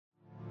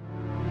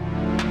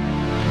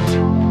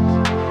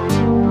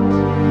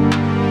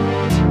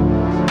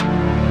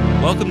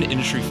Welcome to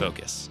Industry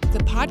Focus, the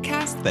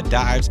podcast that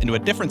dives into a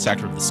different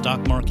sector of the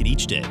stock market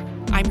each day.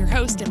 I'm your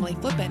host, Emily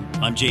Flippen.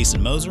 I'm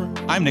Jason Moser.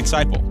 I'm Nick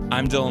Seipel.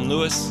 I'm Dylan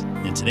Lewis.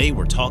 And today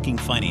we're talking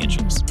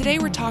financials. Today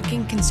we're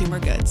talking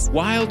consumer goods.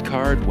 Wild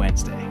Card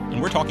Wednesday.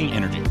 And we're talking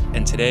energy.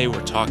 And today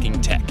we're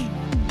talking tech.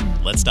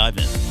 Let's dive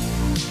in.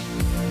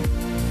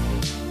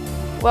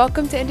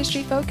 Welcome to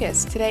Industry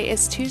Focus. Today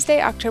is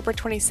Tuesday, October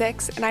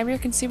 26th, and I'm your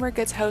consumer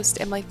goods host,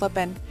 Emily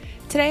Flippen.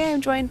 Today I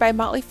am joined by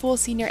Motley Fool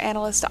senior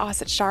analyst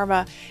Asit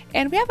Sharma,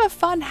 and we have a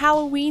fun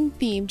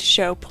Halloween-themed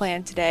show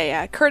planned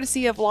today,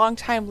 courtesy of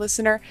longtime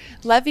listener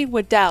Levi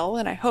Waddell,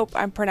 and I hope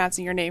I'm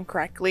pronouncing your name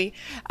correctly,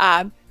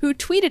 who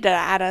tweeted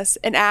at us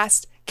and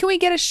asked, can we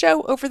get a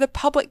show over the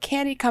public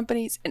candy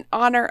companies in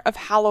honor of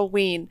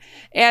Halloween?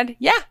 And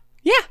yeah,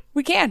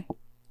 we can.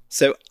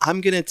 So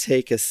I'm going to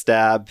take a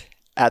stab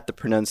at the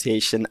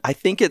pronunciation. I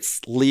think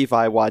it's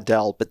Levi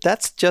Waddell, but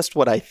that's just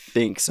what I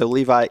think. So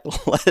Levi,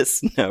 let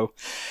us know.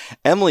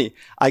 Emily,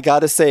 I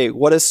gotta say,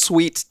 what a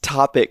sweet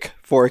topic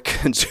for a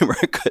consumer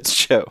goods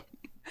show.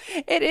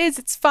 It is.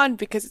 It's fun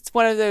because it's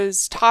one of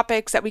those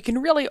topics that we can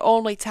really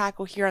only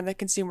tackle here on the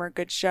Consumer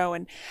Goods Show.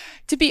 And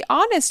to be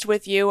honest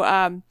with you,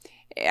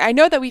 I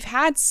know that we've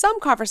had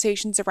some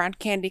conversations around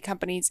candy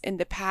companies in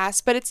the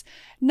past, but it's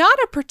not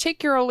a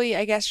particularly,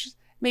 I guess,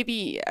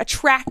 maybe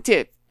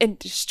attractive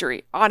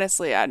industry,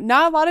 honestly.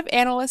 Not a lot of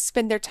analysts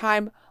spend their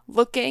time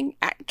looking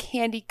at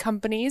candy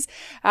companies.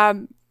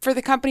 For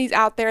the companies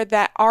out there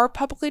that are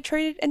publicly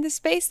traded in the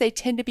space, they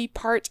tend to be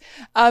part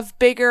of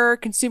bigger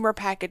consumer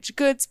packaged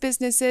goods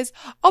businesses,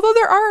 although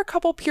there are a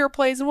couple pure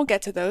plays, and we'll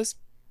get to those.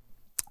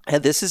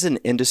 And this is an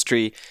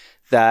industry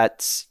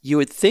that you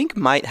would think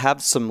might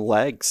have some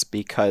legs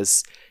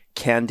because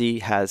candy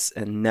has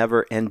a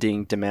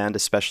never-ending demand,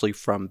 especially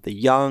from the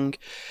young.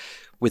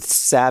 With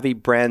savvy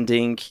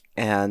branding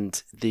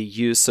and the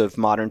use of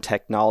modern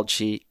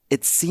technology,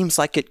 it seems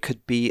like it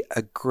could be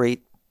a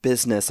great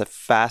business, a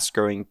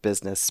fast-growing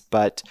business,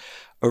 but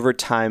over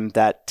time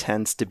that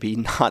tends to be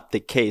not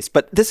the case.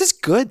 But this is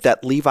good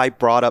that Levi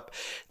brought up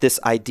this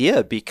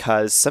idea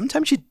because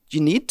sometimes you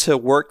need to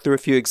work through a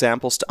few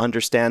examples to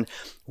understand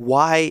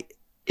why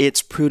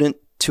it's prudent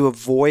to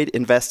avoid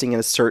investing in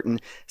a certain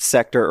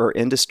sector or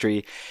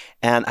industry.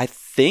 And I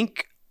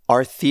think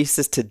our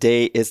thesis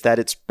today is that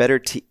it's better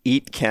to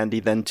eat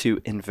candy than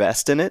to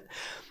invest in it.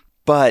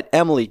 But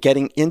Emily,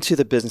 getting into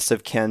the business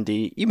of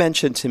candy, you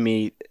mentioned to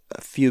me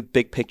a few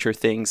big picture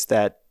things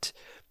that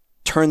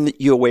turn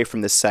you away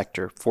from this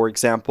sector. For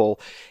example,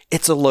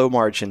 it's a low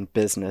margin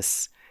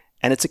business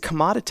and it's a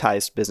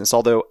commoditized business.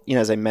 Although,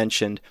 as I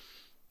mentioned,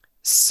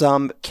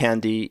 some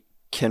candy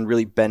can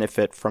really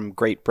benefit from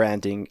great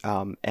branding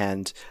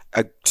and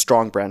a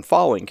strong brand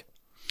following.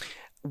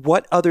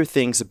 What other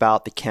things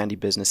about the candy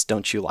business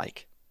don't you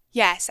like?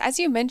 Yes, as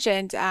you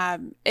mentioned,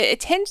 it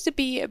tends to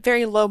be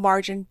very low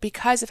margin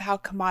because of how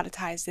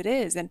commoditized it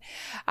is. And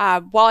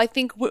while I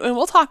think, and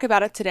we'll talk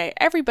about it today,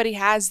 everybody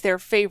has their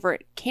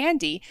favorite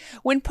candy.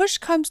 When push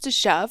comes to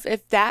shove,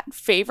 if that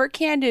favorite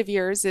candy of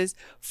yours is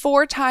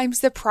 4 times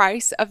the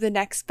price of the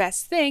next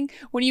best thing,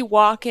 when you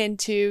walk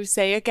into,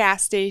 say, a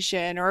gas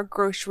station or a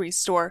grocery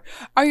store,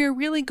 are you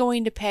really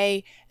going to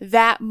pay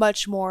that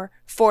much more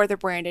for the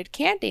branded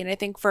candy? And I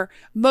think for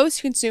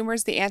most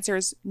consumers, the answer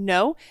is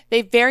no.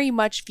 They very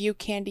much view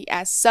candy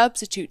as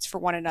substitutes for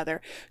one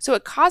another. So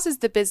it causes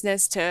the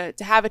business to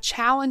have a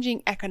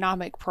challenging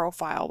economic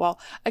profile. Well,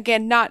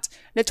 again, not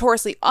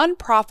notoriously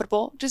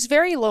unprofitable, just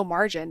very low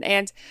margin.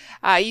 And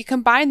you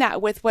combine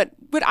that with what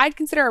I'd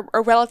consider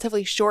a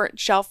relatively short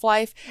shelf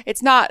life.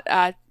 It's not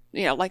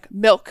like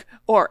milk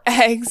or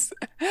eggs,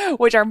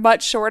 which are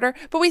much shorter,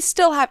 but we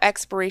still have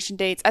expiration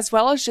dates, as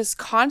well as just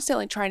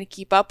constantly trying to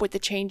keep up with the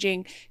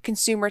changing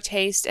consumer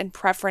taste and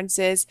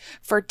preferences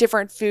for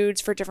different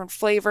foods, for different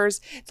flavors.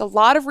 It's a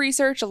lot of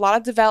research, a lot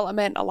of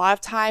development, a lot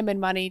of time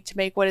and money to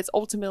make what is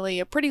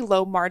ultimately a pretty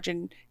low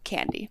margin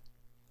candy.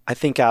 I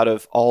think out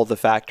of all the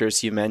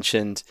factors you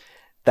mentioned,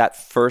 that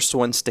first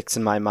one sticks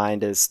in my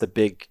mind as the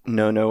big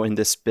no-no in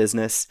this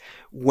business.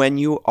 When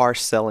you are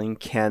selling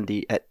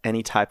candy at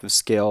any type of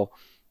scale,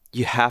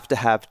 you have to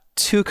have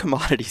 2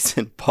 commodities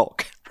in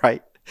bulk,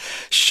 right?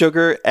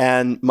 Sugar,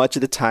 and much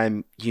of the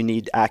time you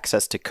need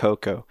access to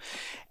cocoa.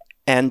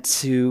 And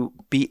to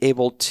be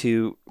able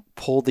to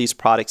pull these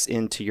products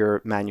into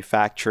your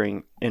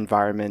manufacturing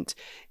environment,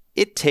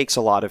 it takes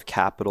a lot of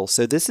capital.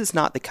 So this is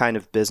not the kind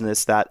of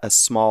business that a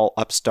small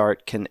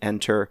upstart can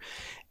enter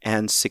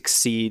and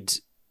succeed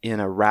in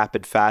a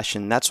rapid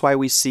fashion. That's why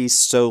we see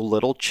so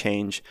little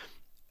change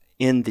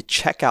in the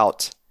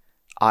checkout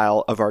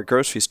aisle of our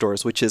grocery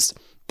stores, which is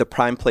the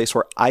prime place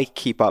where I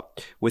keep up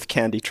with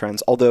candy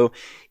trends. Although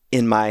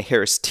in my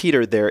Harris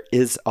Teeter, there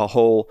is a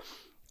whole,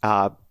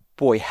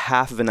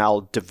 half of an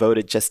aisle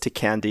devoted just to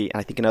candy, and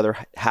I think another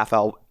half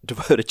aisle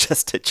devoted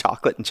just to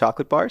chocolate and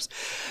chocolate bars.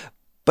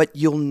 But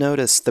you'll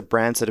notice the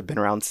brands that have been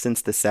around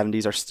since the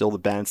 70s are still the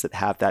brands that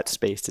have that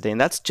space today.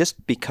 And that's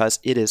just because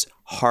it is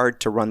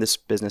hard to run this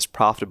business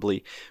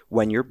profitably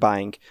when you're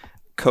buying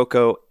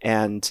cocoa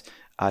and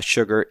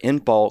sugar in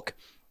bulk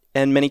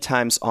and many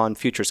times on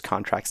futures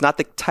contracts. Not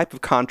the type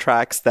of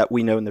contracts that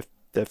we know in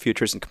the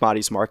futures and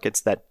commodities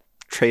markets that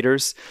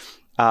traders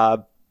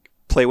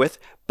play with,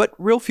 but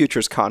real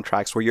futures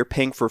contracts where you're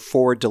paying for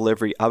forward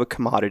delivery of a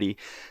commodity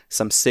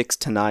some 6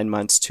 to 9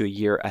 months to a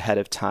year ahead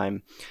of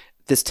time.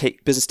 This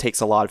business takes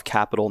a lot of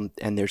capital,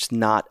 and there's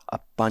not a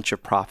bunch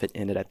of profit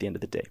in it at the end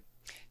of the day.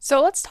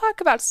 So let's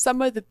talk about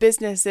some of the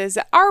businesses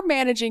that are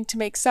managing to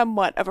make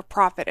somewhat of a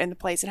profit in the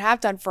place and have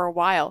done for a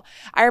while.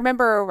 I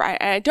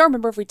don't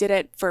remember if we did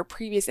it for a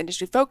previous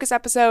Industry Focus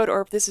episode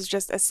or if this is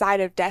just a side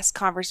of desk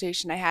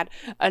conversation I had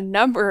a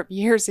number of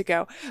years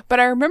ago.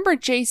 But I remember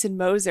Jason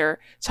Moser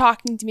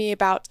talking to me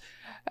about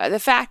the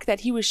fact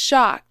that he was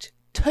shocked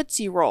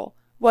Tootsie Roll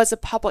was a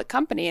public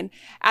company. And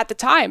at the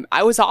time,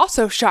 I was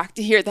also shocked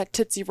to hear that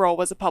Tootsie Roll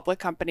was a public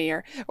company,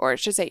 or I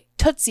should say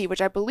Tootsie,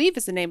 which I believe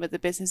is the name of the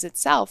business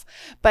itself.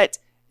 But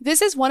this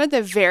is one of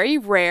the very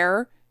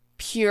rare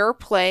pure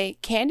play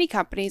candy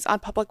companies on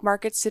public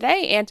markets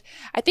today. And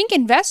I think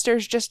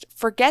investors just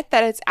forget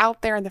that it's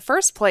out there in the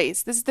first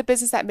place. This is the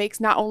business that makes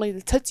not only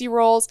the Tootsie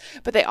Rolls,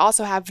 but they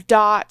also have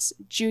Dots,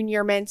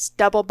 Junior Mints,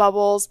 Double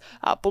Bubbles,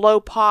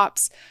 Blow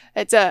Pops.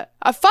 It's a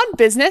fun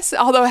business,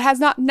 although it has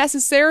not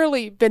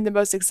necessarily been the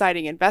most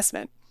exciting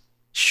investment.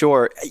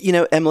 Sure.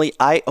 Emily,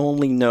 I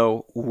only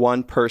know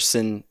one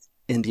person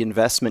in the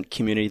investment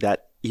community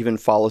that even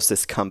follows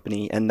this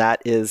company, and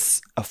that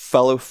is a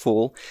fellow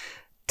fool,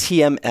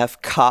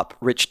 TMF cop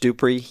Rich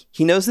Dupree.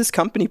 He knows this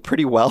company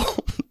pretty well,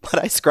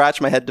 but I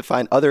scratch my head to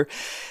find other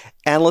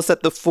analysts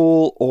at the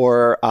Fool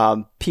or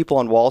people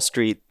on Wall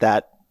Street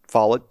that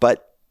follow it.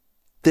 But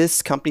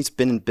this company's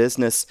been in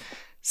business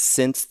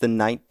since the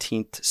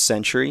 19th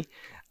century.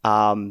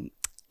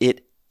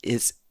 It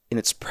is in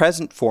its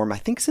present form, I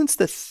think, since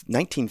the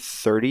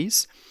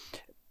 1930s.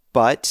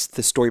 But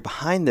the story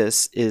behind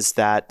this is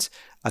that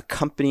a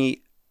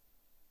company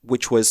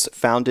which was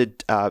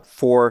founded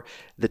for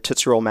the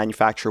Tootsie Roll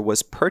manufacturer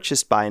was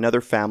purchased by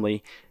another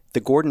family, the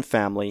Gordon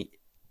family,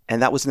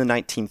 and that was in the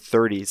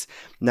 1930s.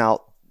 Now,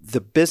 the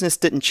business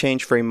didn't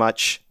change very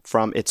much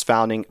from its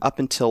founding up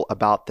until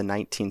about the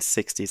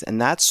 1960s,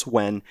 and that's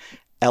when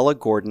Ella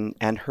Gordon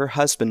and her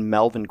husband,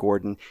 Melvin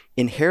Gordon,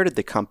 inherited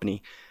the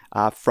company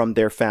from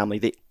their family.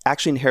 They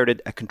actually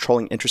inherited a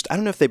controlling interest. I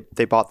don't know if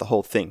they bought the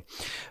whole thing,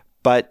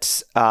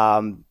 but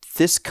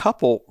this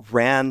couple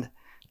ran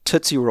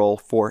Tootsie Roll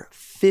for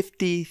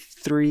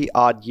 53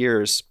 odd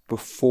years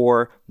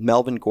before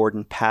Melvin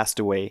Gordon passed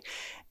away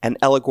and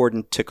Ella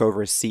Gordon took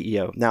over as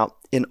CEO. Now,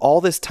 in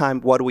all this time,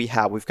 what do we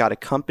have? We've got a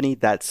company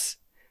that's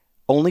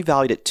only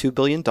valued at $2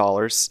 billion.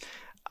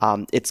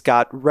 It's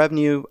got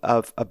revenue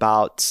of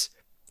about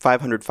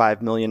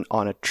 $505 million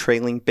on a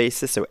trailing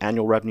basis, so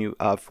annual revenue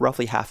of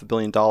roughly $500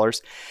 million,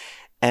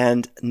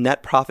 and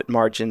net profit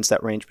margins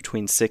that range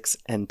between 6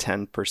 and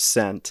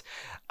 10%.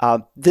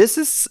 This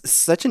is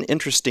such an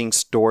interesting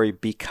story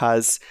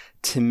because,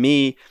 to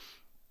me,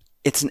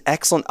 it's an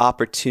excellent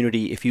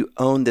opportunity if you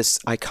own this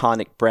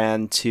iconic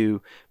brand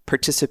to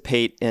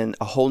participate in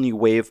a whole new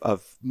wave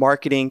of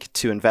marketing,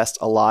 to invest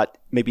a lot,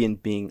 maybe in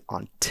being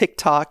on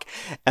TikTok,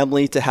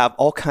 Emily, to have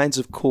all kinds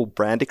of cool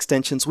brand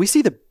extensions. We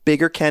see the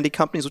bigger candy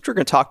companies, which we're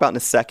going to talk about in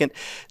a second,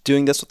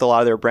 doing this with a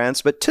lot of their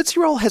brands. But Tootsie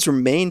Roll has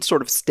remained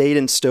sort of staid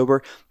and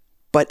sober,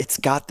 but it's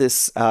got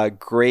this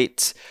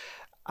great,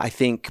 I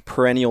think,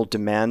 perennial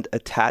demand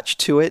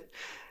attached to it.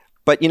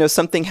 But,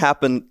 something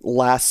happened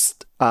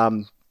last,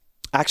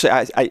 actually,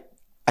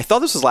 I thought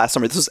this was last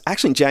summer. This was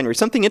actually in January.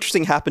 Something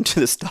interesting happened to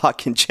the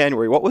stock in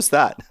January. What was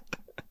that?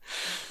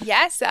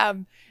 Yes,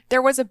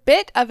 there was a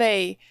bit of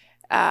a,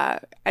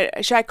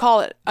 should I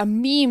call it a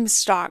meme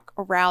stock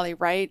rally,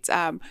 right?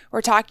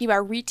 We're talking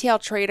about retail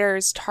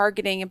traders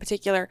targeting, in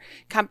particular,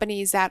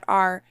 companies that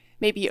are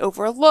maybe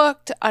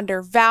overlooked,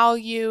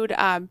 undervalued,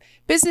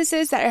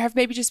 businesses that have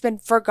maybe just been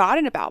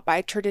forgotten about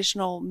by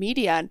traditional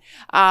media.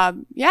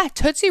 And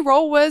Tootsie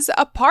Roll was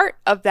a part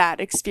of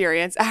that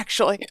experience,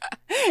 actually.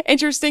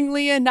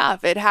 Interestingly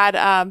enough, it had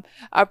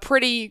a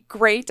pretty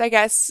great,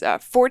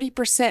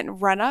 40%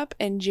 run up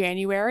in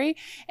January.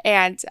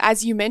 And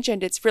as you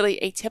mentioned, it's really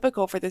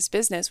atypical for this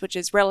business, which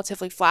is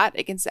relatively flat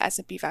against the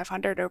S&P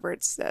 500 over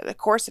the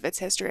course of its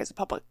history as a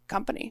public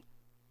company.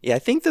 Yeah, I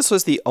think this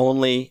was the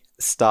only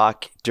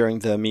stock during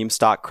the meme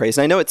stock craze.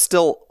 And I know it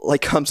still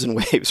comes in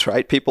waves,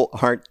 right? People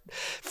aren't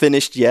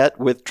finished yet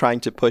with trying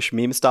to push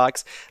meme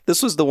stocks.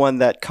 This was the one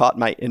that caught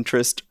my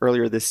interest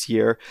earlier this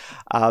year,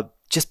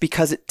 just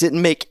because it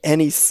didn't make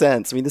any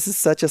sense. I mean, this is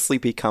such a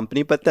sleepy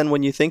company, but then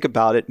when you think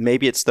about it,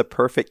 maybe it's the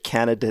perfect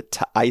candidate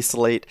to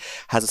isolate,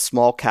 has a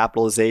small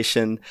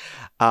capitalization.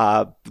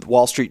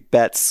 Wall Street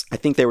Bets, I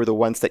think they were the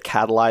ones that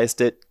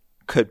catalyzed it,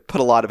 could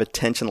put a lot of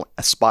attention,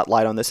 a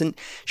spotlight on this. And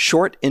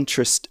short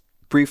interest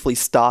briefly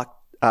shot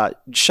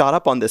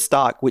up on this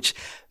stock, which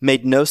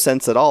made no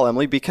sense at all,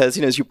 Emily, because,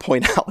 as you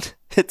point out,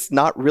 it's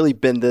not really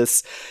been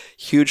this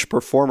huge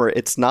performer.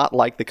 It's not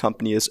like the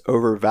company is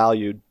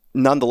overvalued.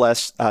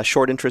 Nonetheless,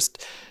 short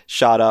interest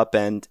shot up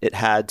and it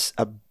had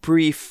a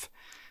brief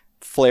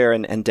flare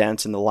and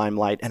dance in the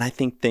limelight. And I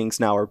think things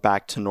now are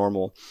back to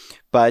normal.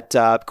 But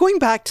going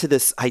back to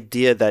this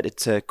idea that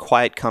it's a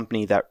quiet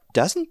company that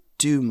doesn't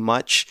do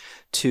much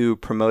to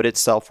promote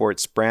itself or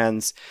its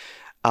brands,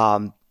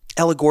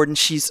 Ella Gordon,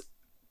 she's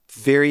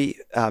very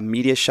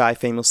media shy,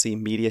 famously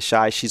media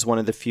shy. She's one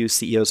of the few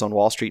CEOs on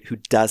Wall Street who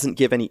doesn't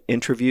give any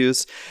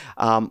interviews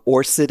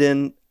or sit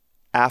in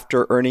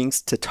after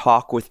earnings to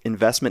talk with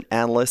investment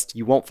analysts.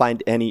 You won't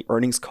find any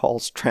earnings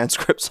calls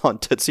transcripts on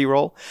Tootsie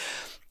Roll.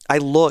 I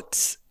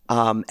looked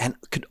and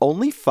could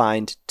only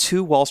find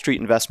 2 Wall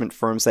Street investment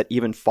firms that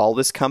even follow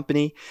this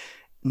company.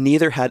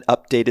 Neither had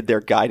updated their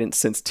guidance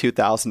since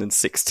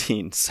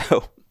 2016.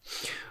 So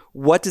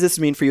what does this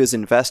mean for you as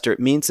an investor? It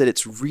means that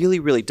it's really,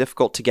 really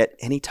difficult to get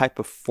any type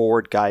of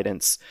forward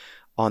guidance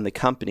on the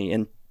company.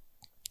 And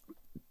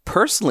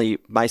personally,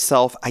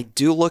 myself, I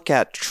do look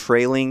at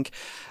trailing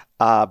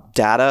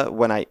data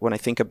when I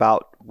think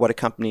about what a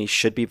company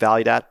should be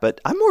valued at,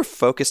 but I'm more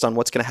focused on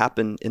what's going to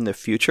happen in the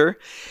future.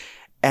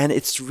 And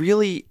it's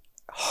really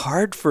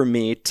hard for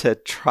me to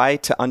try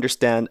to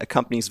understand a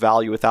company's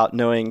value without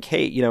knowing,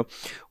 hey,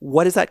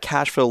 what does that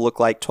cash flow look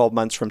like 12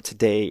 months from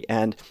today?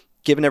 And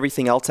given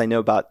everything else I know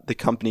about the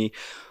company,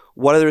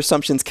 what other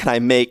assumptions can I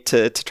make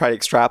to try to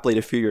extrapolate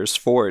a few years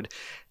forward?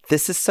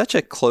 This is such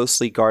a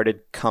closely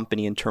guarded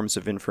company in terms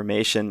of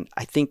information.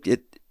 I think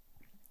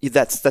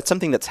that's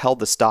something that's held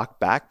the stock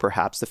back,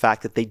 perhaps, the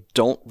fact that they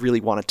don't really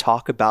want to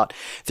talk about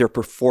their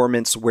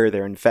performance, where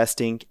they're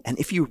investing. And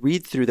if you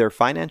read through their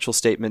financial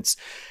statements,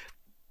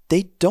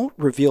 they don't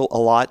reveal a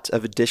lot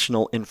of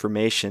additional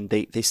information.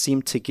 They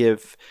seem to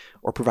give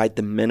or provide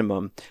the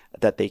minimum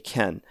that they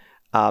can.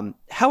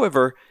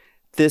 However,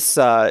 this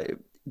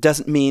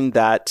doesn't mean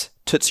that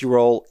Tootsie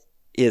Roll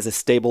is a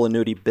stable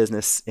annuity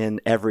business in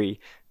every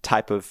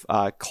type of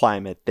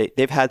climate.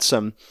 They've had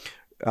some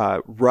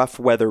rough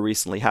weather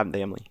recently, haven't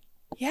they, Emily?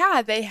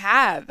 Yeah, they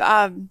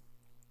have.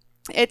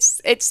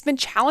 It's been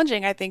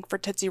challenging, I think, for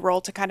Tootsie Roll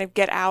to kind of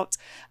get out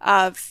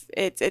of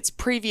its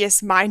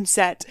previous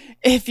mindset,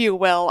 if you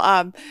will,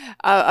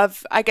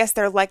 of I guess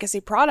their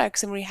legacy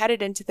products. And when we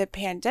headed into the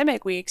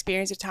pandemic, we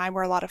experienced a time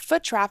where a lot of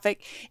foot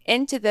traffic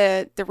into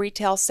the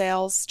retail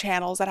sales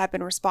channels that have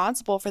been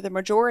responsible for the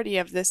majority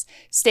of this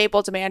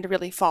stable demand to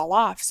really fall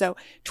off. So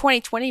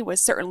 2020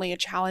 was certainly a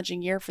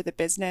challenging year for the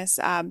business,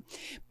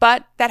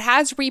 but that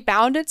has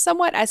rebounded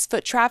somewhat as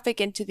foot traffic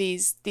into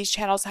these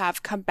channels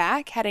have come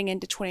back heading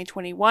into 2021.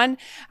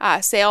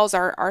 Sales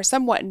are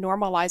somewhat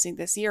normalizing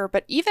this year,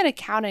 but even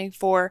accounting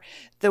for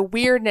the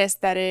weirdness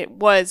that it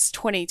was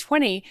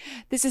 2020,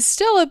 this is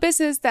still a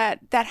business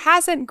that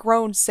hasn't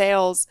grown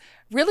sales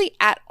really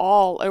at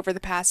all over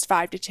the past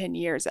 5 to 10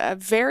 years. A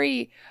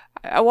very,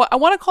 I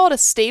want to call it a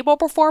stable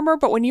performer,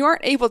 but when you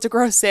aren't able to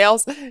grow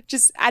sales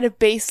just at a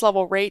base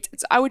level rate,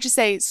 I would just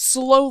say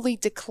slowly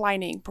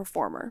declining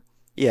performer.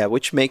 Yeah,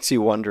 which makes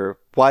you wonder,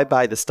 why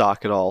buy the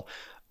stock at all?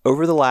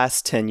 Over the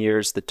last 10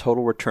 years, the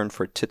total return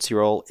for Tootsie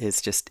Roll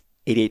is just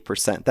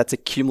 88%. That's a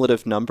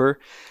cumulative number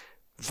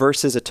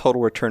versus a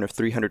total return of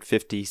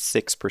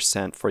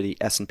 356% for the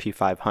S&P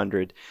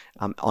 500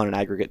 on an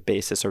aggregate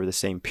basis over the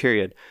same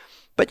period.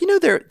 But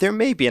there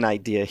may be an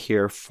idea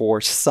here for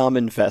some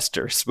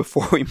investors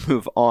before we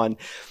move on.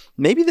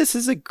 Maybe this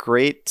is a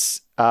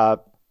great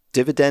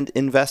dividend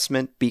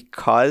investment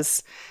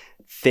because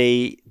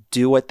they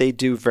do what they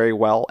do very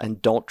well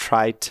and don't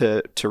try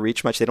to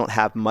reach much. They don't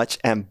have much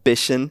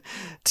ambition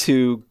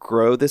to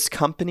grow this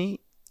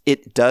company.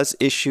 It does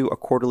issue a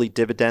quarterly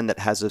dividend that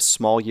has a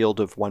small yield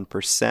of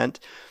 1%,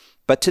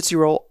 but Tootsie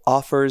Roll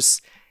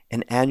offers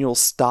an annual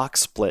stock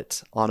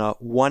split on a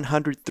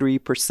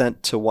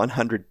 103% to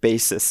 100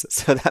 basis.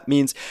 So that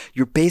means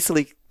you're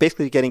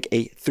basically getting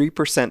a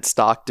 3%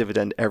 stock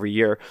dividend every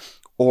year,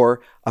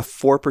 or a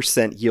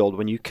 4% yield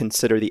when you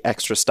consider the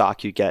extra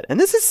stock you get. And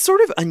this is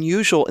sort of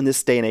unusual in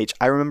this day and age.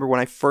 I remember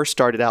when I first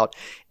started out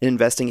in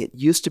investing, it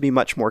used to be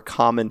much more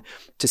common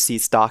to see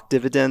stock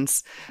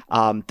dividends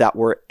that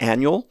were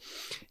annual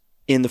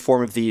in the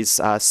form of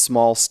these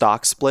small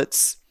stock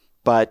splits.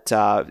 But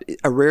a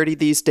rarity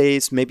these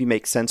days maybe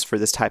makes sense for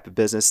this type of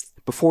business.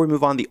 Before we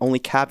move on, the only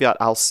caveat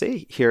I'll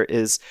say here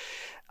is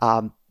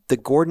the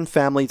Gordon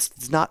family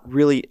is not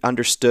really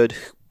understood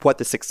what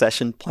the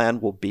succession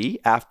plan will be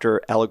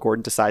after Ella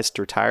Gordon decides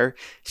to retire.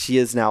 She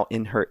is now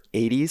in her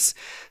 80s.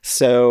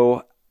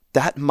 So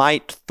that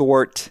might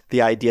thwart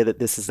the idea that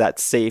this is that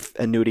safe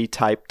annuity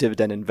type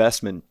dividend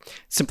investment,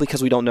 simply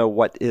because we don't know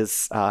what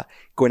is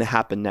going to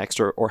happen next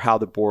or how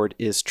the board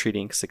is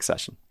treating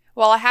succession.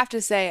 Well, I have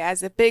to say,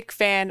 as a big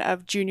fan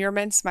of Junior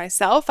Mints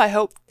myself, I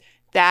hope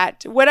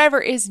that whatever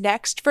is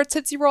next for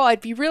Tootsie Roll,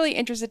 I'd be really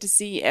interested to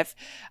see if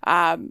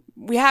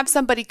we have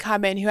somebody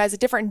come in who has a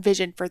different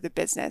vision for the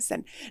business.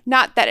 And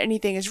not that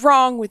anything is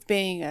wrong with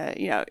being,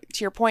 to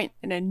your point,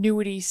 an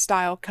annuity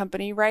style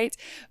company, right?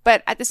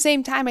 But at the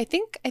same time, I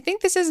think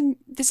this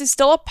is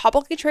still a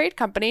publicly traded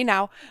company.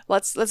 Now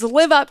let's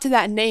live up to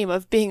that name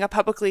of being a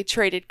publicly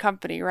traded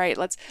company, right?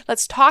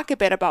 Let's talk a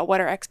bit about what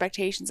our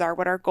expectations are,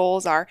 what our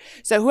goals are.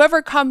 So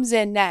whoever comes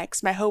in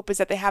next, my hope is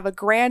that they have a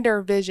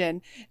grander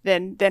vision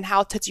than how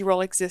how Tootsie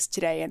Roll exists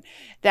today. And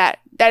that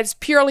is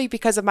purely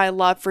because of my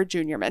love for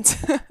Junior Mints.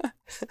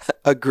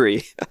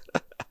 Agree.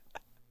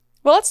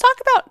 Well, let's talk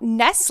about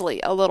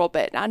Nestle a little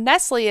bit. Now,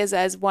 Nestle is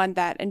as one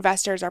that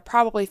investors are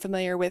probably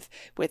familiar with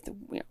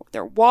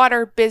their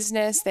water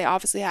business. They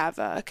obviously have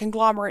a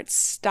conglomerate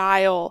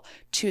style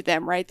to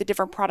them, right? The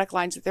different product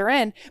lines that they're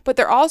in. But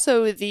they're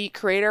also the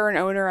creator and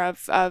owner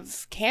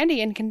of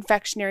candy and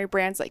confectionery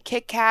brands like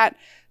Kit Kat,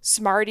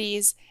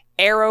 Smarties,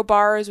 Aero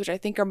bars, which I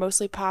think are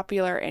mostly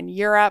popular in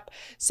Europe.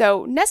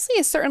 So Nestle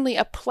is certainly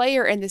a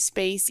player in the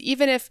space,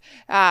 even if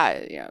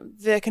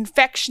the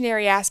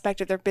confectionery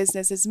aspect of their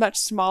business is much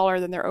smaller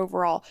than their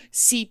overall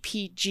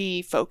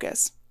CPG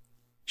focus.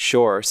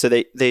 Sure. So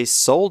they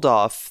sold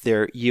off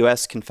their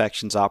U.S.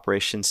 confections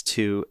operations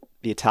to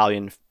the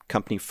Italian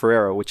company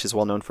Ferrero, which is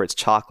well known for its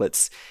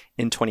chocolates,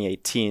 in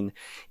 2018.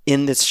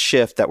 In this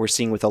shift that we're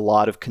seeing with a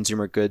lot of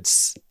consumer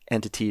goods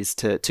entities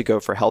to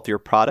go for healthier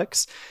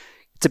products.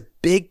 It's a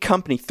big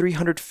company,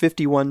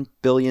 $351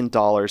 billion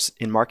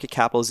in market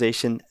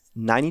capitalization,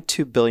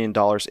 $92 billion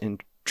in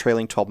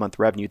trailing 12-month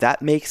revenue.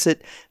 That makes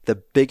it the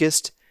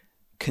biggest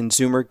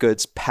consumer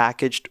goods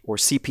packaged or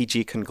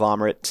CPG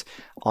conglomerate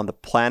on the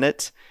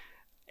planet.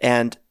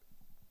 And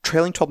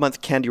trailing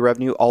 12-month candy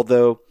revenue,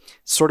 although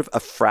sort of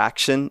a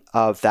fraction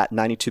of that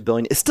 $92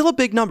 billion, is still a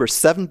big number,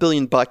 $7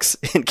 billion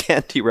in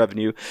candy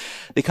revenue.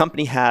 The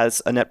company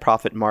has a net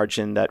profit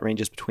margin that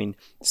ranges between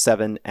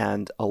 7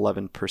 and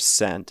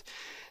 11%.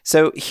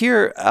 So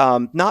here,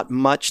 not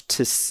much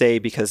to say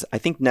because I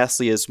think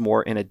Nestle is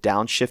more in a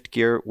downshift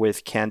gear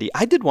with candy.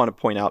 I did want to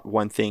point out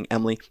one thing,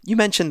 Emily. You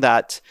mentioned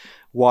that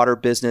water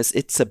business.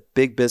 It's a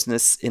big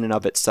business in and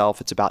of itself.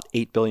 It's about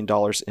 $8 billion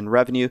in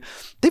revenue.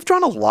 They've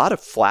drawn a lot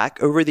of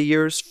flack over the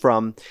years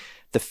from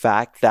the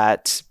fact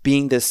that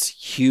being this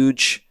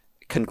huge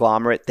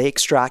conglomerate, they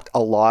extract a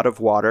lot of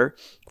water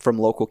from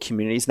local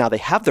communities. Now they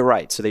have the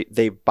rights, so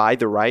they buy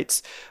the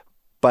rights,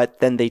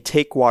 but then they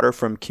take water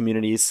from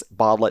communities,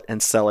 bottle it,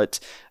 and sell it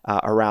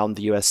around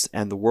the U.S.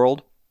 and the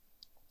world.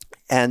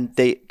 And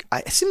it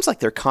seems like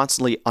they're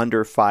constantly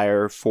under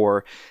fire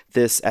for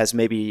this as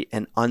maybe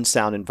an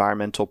unsound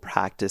environmental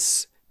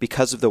practice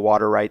because of the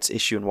water rights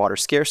issue and water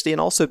scarcity, and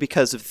also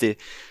because of the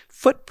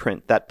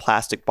footprint that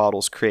plastic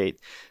bottles create.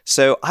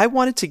 So I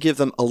wanted to give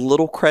them a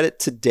little credit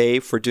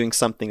today for doing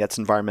something that's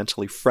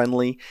environmentally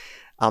friendly.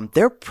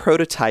 They're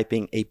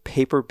prototyping a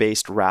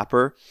paper-based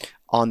wrapper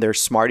on their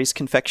Smarties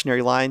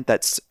confectionery line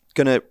that's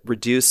going to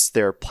reduce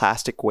their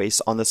plastic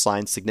waste on this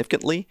line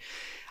significantly.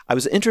 I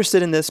was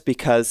interested in this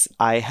because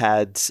I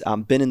had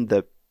been in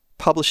the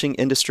publishing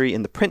industry,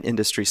 in the print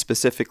industry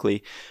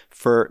specifically,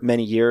 for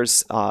many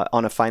years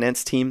on a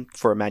finance team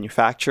for a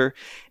manufacturer.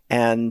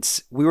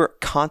 And we were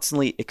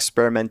constantly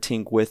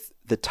experimenting with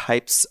the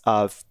types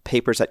of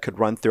papers that could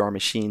run through our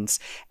machines.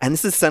 And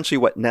this is essentially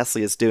what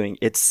Nestle is doing.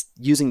 It's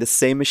using the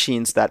same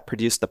machines that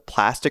produce the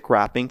plastic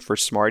wrapping for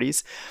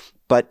Smarties,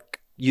 but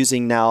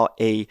using now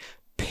a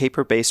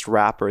paper-based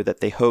wrapper that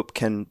they hope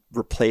can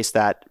replace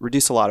that,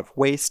 reduce a lot of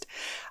waste.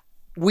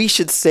 We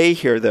should say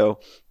here, though,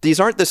 these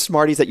aren't the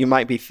Smarties that you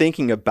might be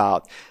thinking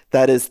about.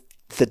 That is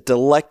the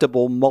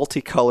delectable,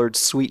 multicolored,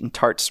 sweet and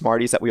tart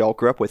Smarties that we all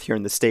grew up with here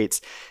in the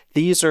States.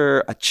 These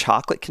are a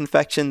chocolate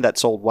confection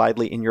that's sold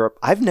widely in Europe.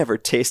 I've never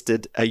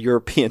tasted a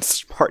European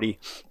Smartie,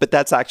 but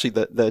that's actually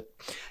the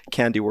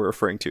candy we're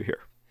referring to here.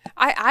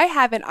 I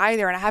haven't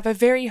either, and I have a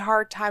very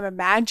hard time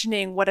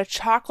imagining what a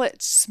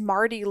chocolate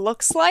Smartie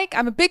looks like.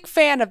 I'm a big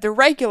fan of the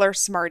regular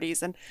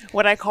Smarties and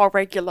what I call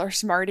regular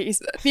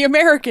Smarties, the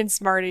American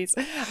Smarties,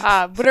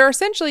 but are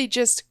essentially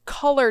just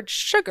colored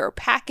sugar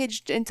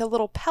packaged into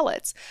little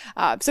pellets.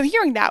 So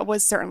hearing that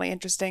was certainly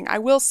interesting. I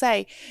will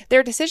say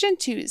their decision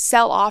to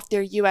sell off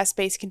their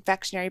US-based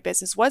confectionery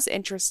business was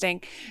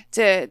interesting.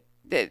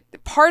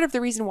 Part of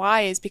the reason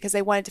why is because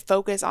they wanted to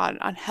focus on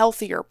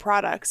healthier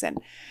products, and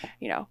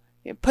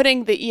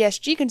putting the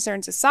ESG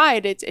concerns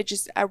aside, it's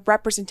just a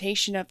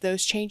representation of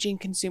those changing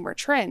consumer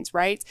trends,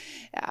 right?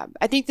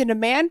 I think the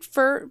demand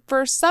for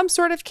some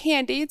sort of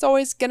candy, it's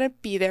always going to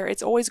be there.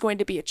 It's always going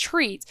to be a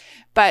treat.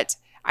 But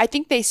I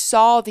think they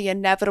saw the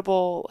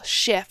inevitable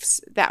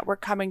shifts that were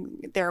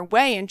coming their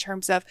way in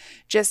terms of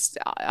just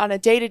on a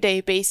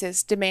day-to-day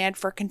basis, demand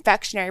for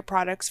confectionery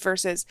products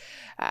versus,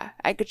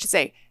 I could just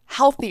say,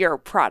 healthier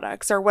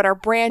products, or what are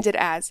branded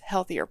as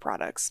healthier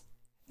products.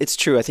 It's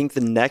true. I think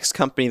the next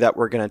company that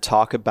we're going to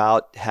talk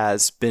about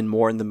has been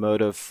more in the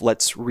mode of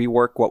let's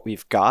rework what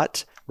we've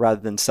got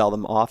rather than sell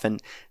them off.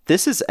 And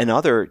this is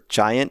another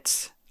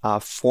giant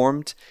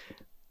formed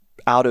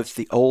out of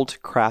the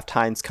old Kraft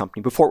Heinz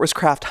company, before it was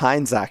Kraft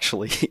Heinz,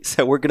 actually.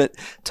 So we're going to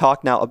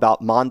talk now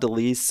about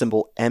Mondelez,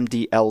 symbol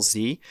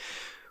MDLZ,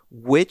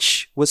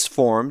 which was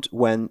formed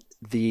when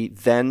the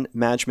then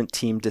management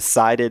team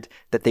decided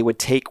that they would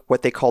take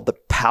what they called the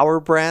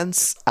power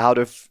brands out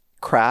of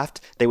Kraft.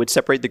 They would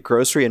separate the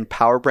grocery and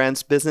power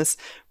brands business.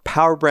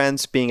 Power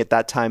brands being at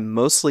that time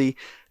mostly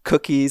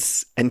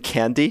cookies and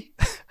candy.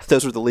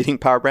 Those were the leading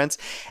power brands.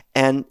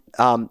 And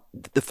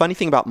the funny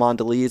thing about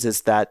Mondelez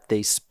is that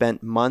they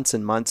spent months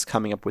and months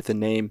coming up with a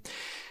name.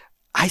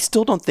 I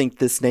still don't think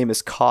this name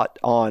is caught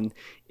on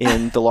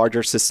in the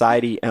larger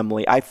society,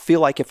 Emily. I feel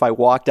like if I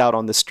walked out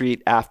on the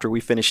street after we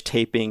finished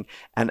taping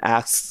and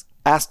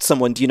asked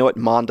someone, do you know what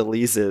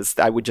Mondelez is?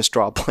 I would just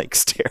draw a blank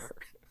stare.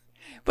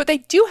 But they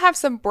do have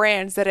some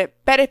brands that I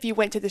bet if you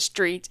went to the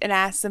street and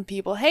asked some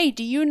people, hey,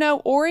 do you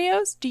know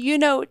Oreos? Do you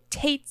know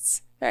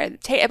Tate's? I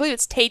believe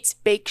it's Tate's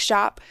Bake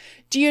Shop.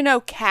 Do you know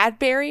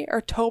Cadbury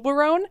or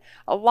Toblerone?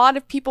 A lot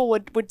of people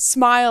would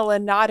smile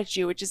and nod at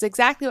you, which is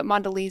exactly what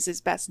Mondelez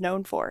is best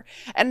known for.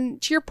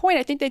 And to your point,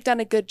 I think they've done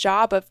a good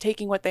job of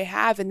taking what they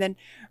have and then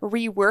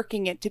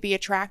reworking it to be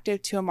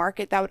attractive to a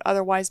market that would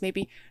otherwise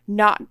maybe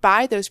not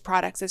buy those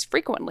products as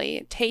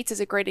frequently. Tate's is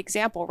a great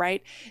example,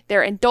 right?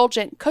 They're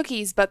indulgent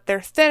cookies, but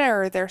they're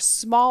thinner, they're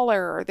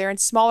smaller, they're in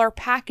smaller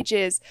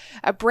packages,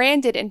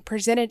 branded and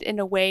presented in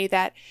a way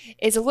that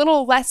is a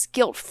little less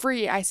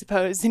guilt-free, I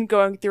suppose, than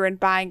going through and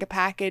buying a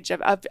package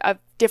of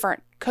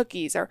different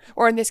cookies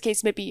or in this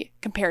case maybe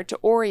compared to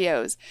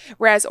Oreos,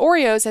 whereas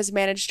Oreos has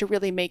managed to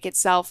really make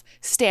itself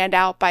stand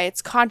out by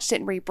its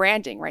constant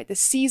rebranding, right? The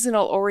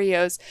seasonal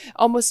Oreos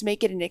almost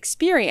make it an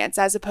experience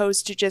as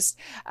opposed to just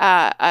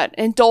an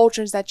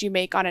indulgence that you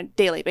make on a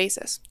daily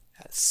basis.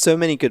 So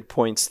many good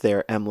points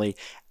there, Emily.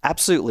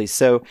 Absolutely.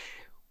 So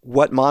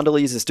what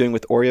Mondelez is doing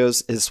with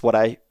Oreos is what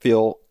I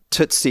feel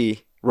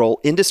Tootsie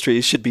Roll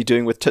Industries should be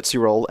doing with Tootsie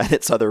Roll and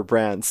its other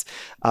brands.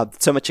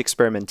 So much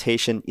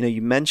experimentation.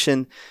 You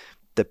mentioned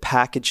the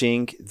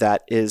packaging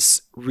that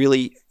is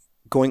really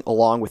going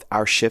along with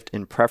our shift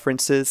in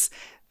preferences.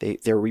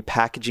 They're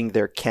repackaging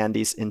their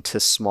candies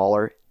into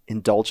smaller,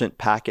 indulgent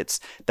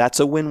packets. That's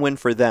a win-win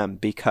for them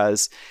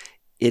because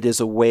it is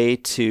a way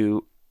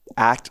to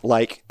act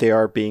like they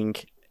are being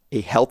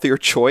a healthier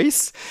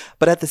choice,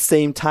 but at the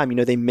same time,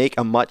 they make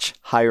a much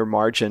higher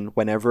margin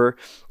whenever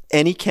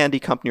any candy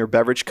company or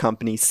beverage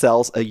company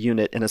sells a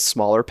unit in a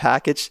smaller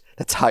package.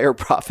 That's higher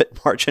profit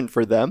margin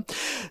for them.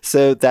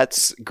 So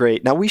that's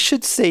great. Now we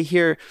should say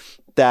here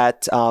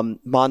that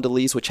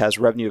Mondelez, which has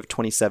revenue of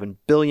 $27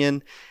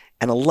 billion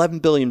and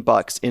 $11 billion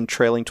in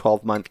trailing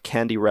 12-month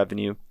candy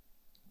revenue,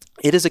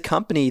 it is a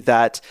company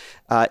that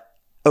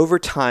over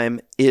time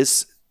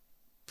is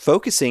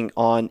focusing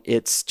on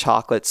its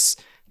chocolates,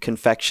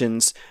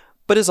 confections,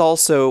 but is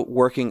also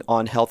working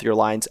on healthier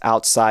lines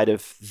outside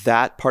of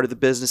that part of the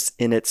business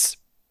in its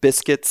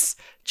biscuits,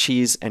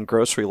 cheese, and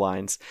grocery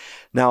lines.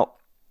 Now,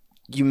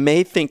 you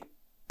may think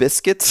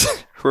biscuits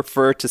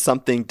refer to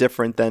something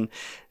different than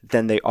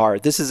they are.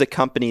 This is a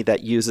company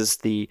that uses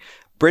the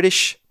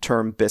British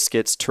term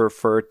biscuits to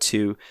refer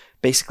to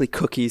basically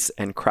cookies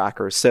and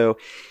crackers. So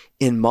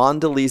in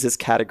Mondelez's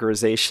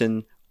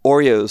categorization,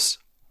 Oreos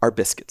are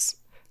biscuits.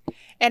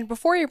 And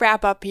before we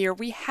wrap up here,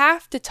 we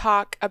have to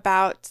talk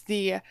about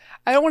I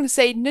don't want to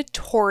say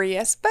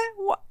notorious, but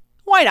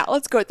why not?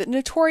 Let's go with it.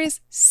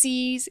 Notorious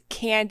See's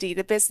Candy,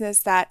 the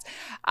business that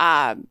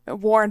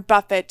Warren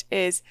Buffett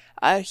is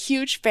a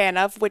huge fan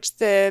of, which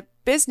the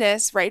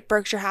business, right,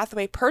 Berkshire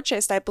Hathaway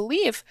purchased, I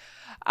believe.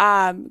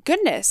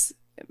 Goodness,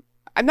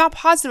 I'm not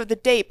positive of the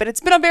date, but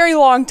it's been a very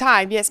long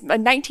time. Yes,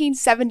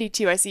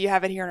 1972. I see you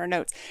have it here in our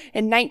notes.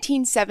 In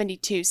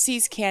 1972,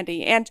 See's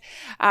Candy. And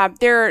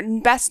they're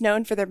best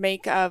known for their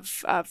make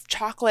of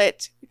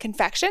chocolate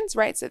confections,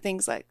 right? So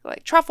things like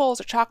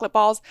truffles or chocolate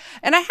balls.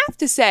 And I have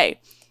to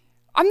say,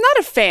 I'm not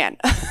a fan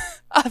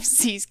of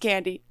See's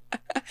Candy,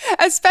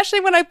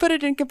 especially when I put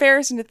it in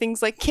comparison to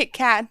things like Kit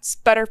Kats,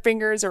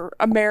 Butterfingers, or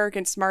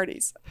American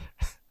Smarties.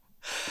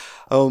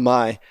 Oh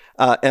my.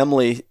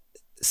 Emily,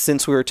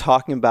 since we were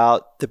talking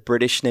about the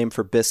British name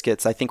for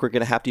biscuits, I think we're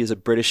going to have to use a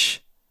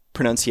British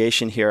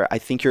pronunciation here. I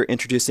think you're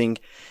introducing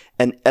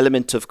an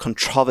element of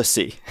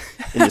controversy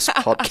in this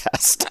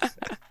podcast.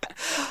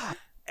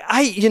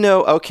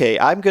 Okay,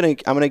 I'm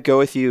gonna go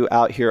with you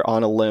out here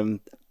on a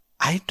limb.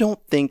 I don't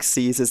think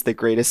See's is the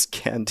greatest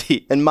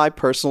candy, in my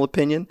personal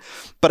opinion,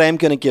 but I am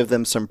going to give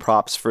them some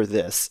props for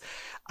this.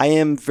 I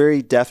am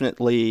very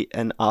definitely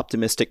an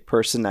optimistic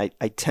person. I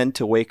tend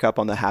to wake up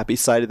on the happy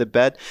side of the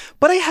bed,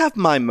 but I have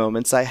my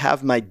moments. I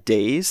have my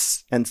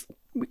days, and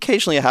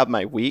occasionally I have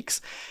my weeks.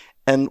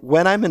 And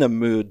when I'm in a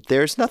mood,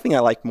 there's nothing I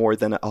like more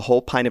than a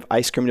whole pint of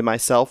ice cream to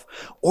myself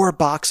or a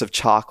box of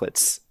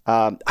chocolates.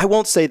 I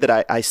won't say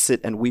that I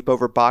sit and weep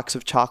over a box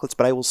of chocolates,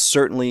 but I will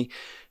certainly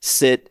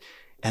sit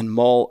and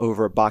mull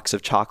over a box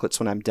of chocolates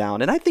when I'm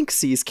down. And I think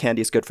See's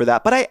Candy is good for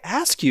that. But I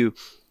ask you,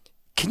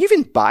 can you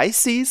even buy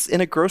See's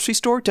in a grocery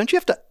store? Don't you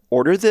have to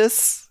order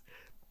this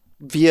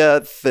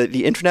via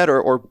the internet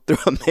or through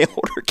a mail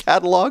order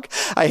catalog?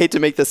 I hate to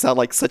make this sound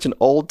like such an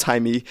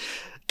old-timey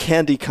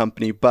candy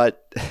company,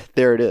 but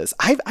there it is.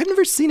 I've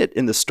never seen it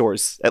in the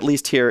stores, at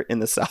least here in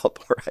the South.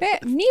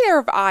 Neither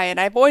have I, and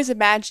I've always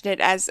imagined it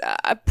as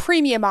a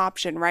premium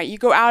option, right? You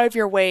go out of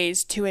your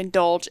ways to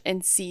indulge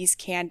in See's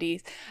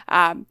Candies.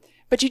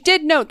 But you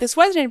did note this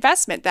was an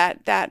investment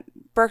that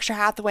Berkshire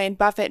Hathaway and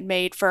Buffett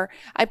made for,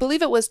 I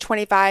believe it was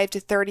 $25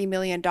 to $30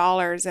 million.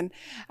 And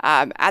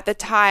at the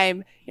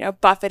time,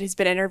 Buffett has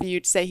been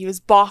interviewed to say he was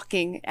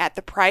balking at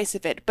the price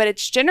of it, but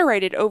it's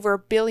generated over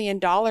 $1 billion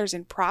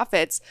in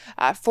profits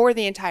for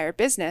the entire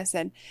business.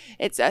 And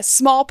it's a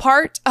small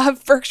part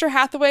of Berkshire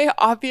Hathaway,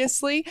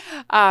 obviously,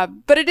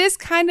 but it is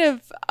kind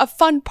of a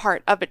fun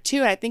part of it too.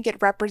 And I think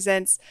it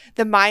represents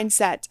the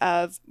mindset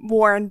of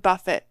Warren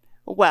Buffett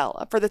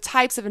well for the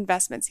types of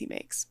investments he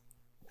makes.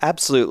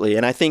 Absolutely.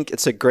 And I think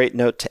it's a great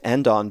note to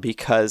end on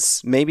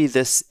because maybe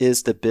this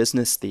is the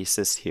business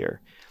thesis here.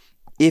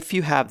 If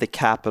you have the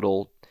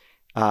capital,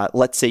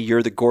 let's say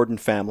you're the Gordon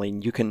family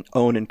and you can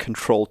own and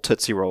control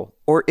Tootsie Roll,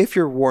 or if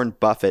you're Warren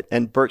Buffett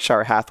and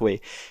Berkshire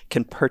Hathaway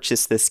can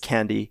purchase this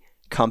candy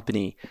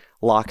company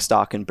lock,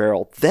 stock, and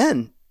barrel,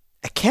 then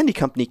a candy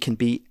company can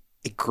be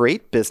a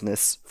great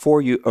business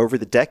for you over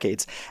the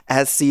decades,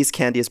 as See's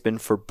Candy has been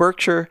for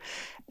Berkshire,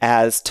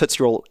 as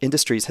Tootsie Roll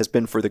Industries has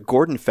been for the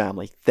Gordon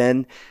family.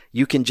 Then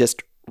you can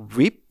just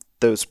reap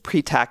those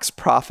pre-tax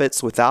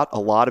profits without a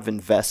lot of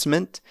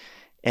investment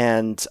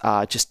and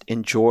just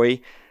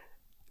enjoy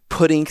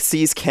putting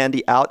See's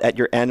Candy out at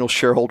your annual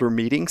shareholder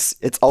meetings.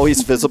 It's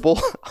always visible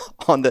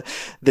on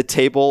the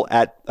table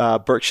at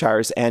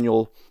Berkshire's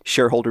annual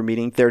shareholder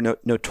meeting. They're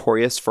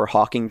notorious for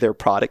hawking their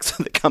products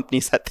to the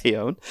companies that they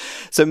own.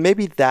 So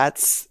maybe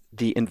that's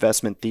the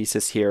investment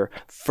thesis here.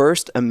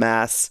 First,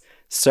 amass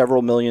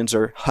several millions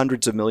or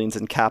hundreds of millions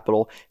in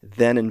capital,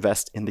 then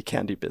invest in the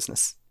candy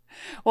business.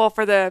 Well,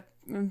 for the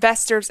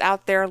investors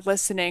out there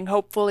listening,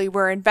 hopefully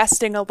we're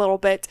investing a little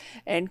bit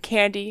in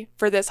candy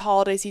for this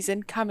holiday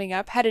season coming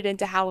up, headed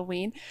into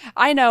Halloween.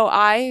 I know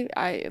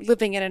I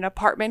living in an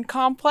apartment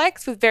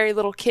complex with very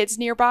little kids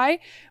nearby,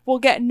 will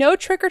get no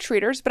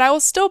trick-or-treaters, but I will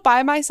still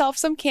buy myself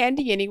some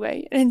candy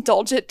anyway and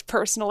indulge it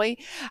personally.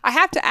 I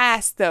have to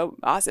ask though,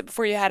 Asa,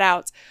 before you head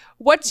out,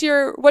 what's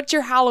your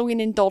Halloween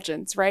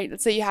indulgence, right?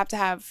 Let's say you have to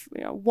have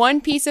one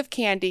piece of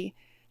candy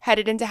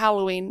headed into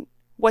Halloween.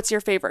 What's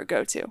your favorite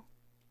go-to?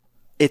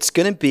 It's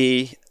going to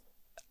be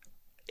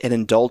an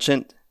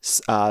indulgent,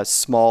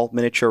 small,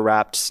 miniature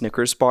wrapped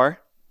Snickers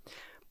bar.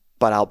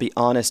 But I'll be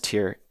honest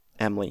here,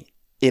 Emily,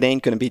 it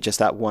ain't going to be just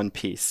that one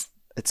piece.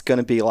 It's going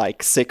to be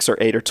like 6 or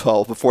 8 or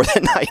 12 before the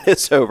night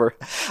is over.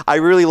 I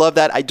really love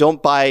that. I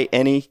don't buy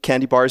any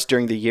candy bars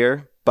during the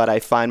year, but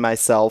I find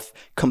myself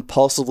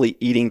compulsively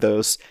eating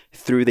those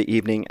through the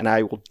evening. And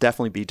I will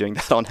definitely be doing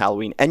that on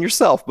Halloween. And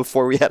yourself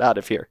before we head out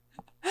of here.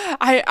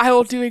 I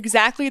will do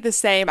exactly the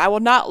same. I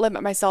will not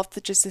limit myself to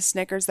just the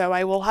Snickers, though.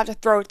 I will have to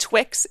throw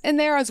Twix in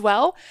there as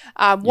well.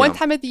 One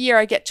time of the year,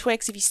 I get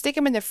Twix. If you stick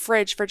them in the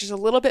fridge for just a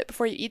little bit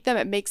before you eat them,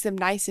 it makes them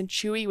nice and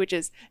chewy, which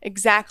is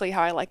exactly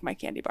how I like my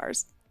candy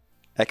bars.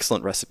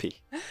 Excellent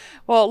recipe.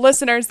 Well,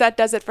 listeners, that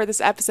does it for this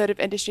episode of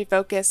Industry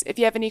Focus. If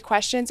you have any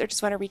questions or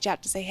just want to reach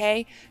out to say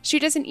hey,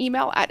 shoot us an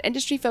email at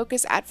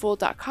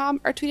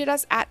industryfocus@fool.com or tweet at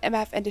us at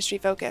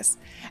MFIndustryFocus.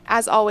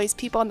 As always,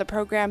 people on the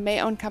program may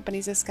own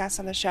companies discussed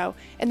on the show,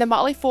 and the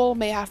Motley Fool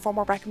may have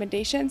formal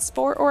recommendations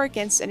for or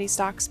against any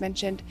stocks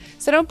mentioned,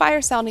 so don't buy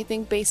or sell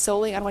anything based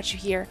solely on what you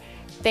hear.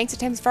 Thanks to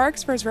Tim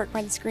Sparks for his work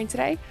behind the screen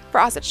today. For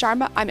Asad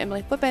Sharma, I'm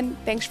Emily Flippen.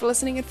 Thanks for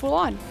listening and Fool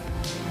On.